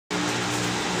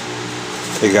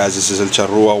Hey guys, this is El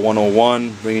Charrua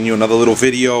 101 bringing you another little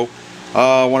video.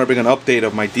 I want to bring an update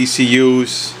of my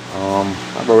DCUs.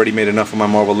 I've already made enough of my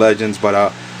Marvel Legends,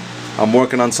 but I'm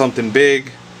working on something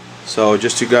big. So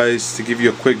just to give you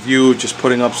a quick view, just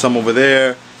putting up some over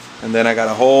there, and then I got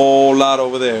a whole lot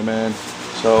over there, man.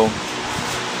 So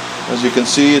as you can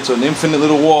see, it's an infinite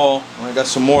little wall. I got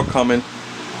some more coming,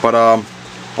 but I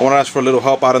want to ask for a little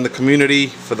help out in the community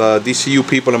for the DCU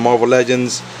people and Marvel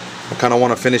Legends. I kind of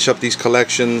want to finish up these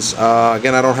collections.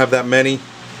 Again, I don't have that many.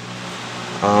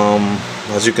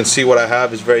 As you can see, what I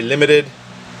have is very limited.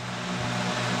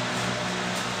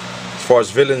 As far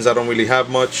as villains, I don't really have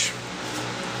much.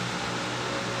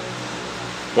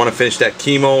 Want to finish that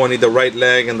chemo. I need the right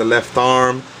leg and the left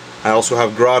arm. I also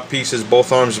have Grodd pieces,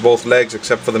 both arms, both legs,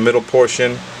 except for the middle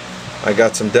portion. I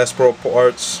got some Despero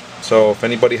parts. So if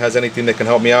anybody has anything they can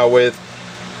help me out with,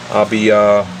 I'll be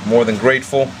more than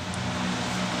grateful.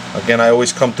 Again, I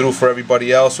always come through for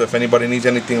everybody else, so if anybody needs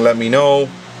anything, let me know.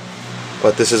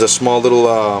 But this is a small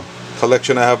little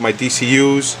collection. I have my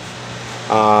DCUs.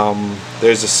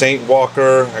 There's a Saint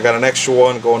Walker. I got an extra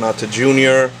one going out to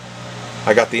Junior.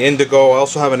 I got the Indigo. I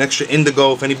also have an extra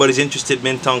Indigo. If anybody's interested,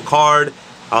 mint on card,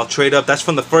 I'll trade up. That's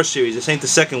from the first series. This ain't the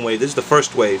second wave. This is the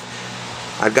first wave.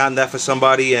 I've gotten that for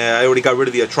somebody, and I already got rid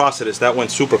of the Atrocitus. That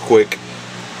went super quick.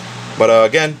 But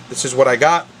again, this is what I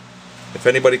got. If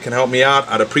anybody can help me out,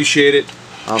 I'd appreciate it.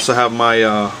 I also have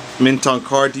my mint on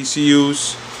card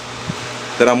DCUs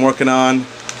that I'm working on.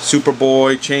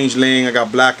 Superboy, Changeling, I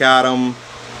got Black Adam,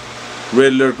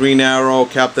 Riddler, Green Arrow,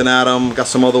 Captain Atom, got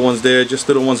some other ones there, just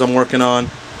little ones I'm working on.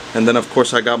 And then of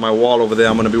course I got my wall over there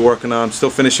I'm going to be working on. Still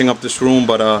finishing up this room,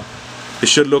 but it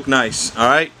should look nice.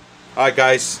 Alright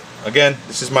guys, again,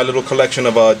 this is my little collection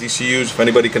of DCUs. If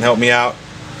anybody can help me out,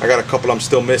 I got a couple I'm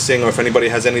still missing, or if anybody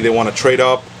has any they want to trade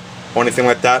up or anything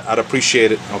like that, I'd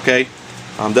appreciate it. Okay,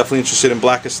 I'm definitely interested in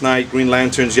Blackest Night, Green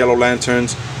Lanterns, Yellow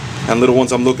Lanterns, and little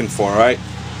ones I'm looking for. Alright,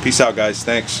 peace out guys,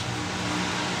 thanks.